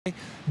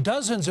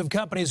Dozens of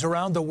companies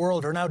around the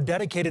world are now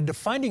dedicated to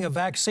finding a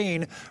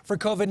vaccine for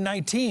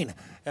COVID-19.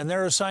 And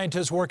there are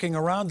scientists working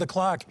around the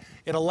clock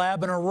in a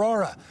lab in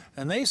Aurora.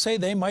 And they say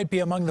they might be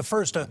among the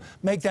first to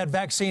make that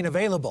vaccine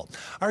available.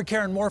 Our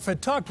Karen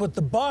Morfitt talked with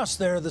the boss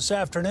there this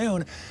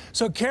afternoon.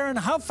 So, Karen,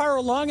 how far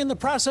along in the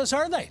process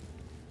are they?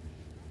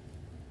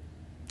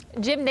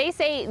 Jim, they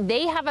say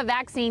they have a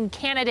vaccine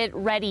candidate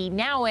ready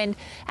now, and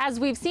as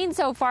we've seen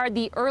so far,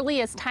 the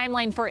earliest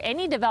timeline for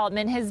any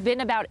development has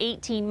been about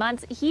 18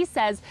 months. He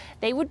says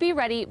they would be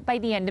ready by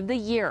the end of the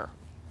year.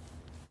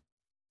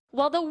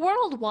 While the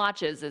world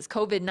watches as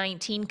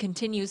COVID-19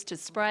 continues to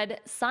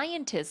spread,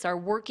 scientists are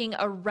working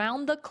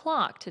around the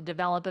clock to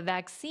develop a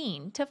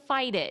vaccine to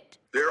fight it.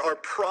 There are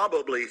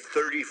probably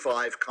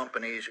 35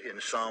 companies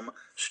in some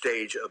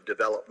stage of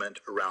development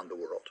around the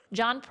world.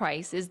 John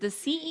Price is the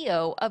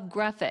CEO of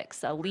Graphics,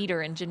 a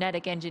leader in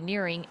genetic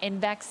engineering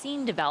and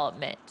vaccine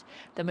development.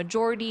 The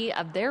majority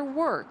of their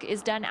work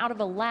is done out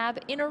of a lab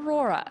in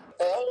Aurora.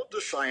 All of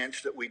the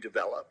science that we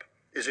develop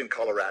is in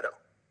Colorado,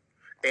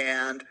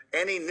 and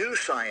any new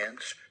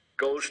science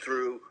goes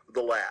through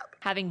the lab.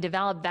 Having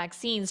developed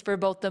vaccines for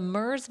both the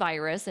MERS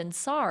virus and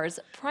SARS,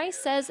 Price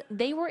says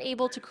they were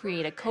able to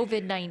create a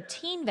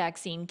COVID-19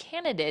 vaccine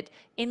candidate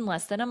in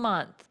less than a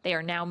month. They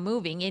are now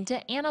moving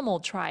into animal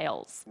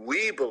trials.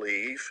 We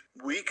believe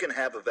we can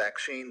have a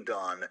vaccine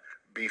done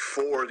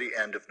before the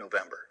end of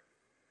November.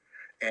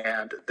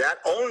 And that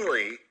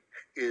only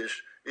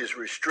is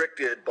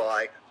restricted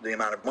by the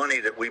amount of money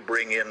that we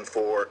bring in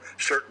for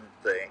certain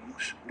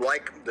things,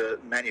 like the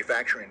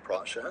manufacturing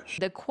process.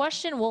 The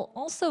question will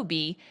also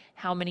be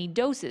how many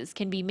doses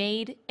can be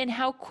made and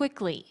how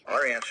quickly.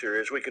 Our answer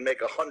is we can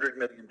make 100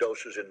 million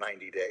doses in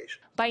 90 days.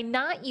 By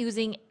not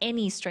using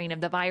any strain of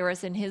the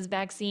virus in his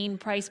vaccine,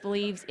 Price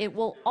believes it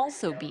will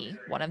also be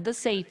one of the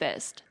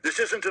safest. This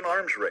isn't an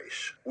arms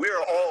race. We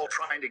are all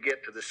trying to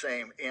get to the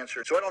same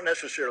answer. So I don't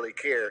necessarily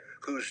care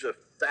who's the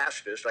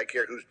fastest, I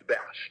care who's the best.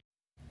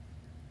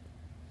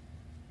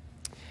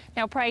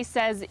 Now, Price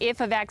says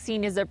if a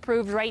vaccine is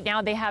approved right now,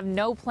 they have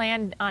no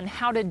plan on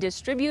how to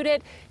distribute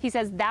it. He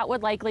says that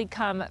would likely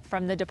come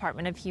from the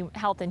Department of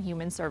Health and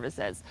Human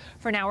Services.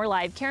 For now, we're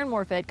live. Karen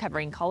Morfitt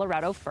covering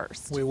Colorado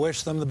First. We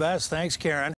wish them the best. Thanks, Karen.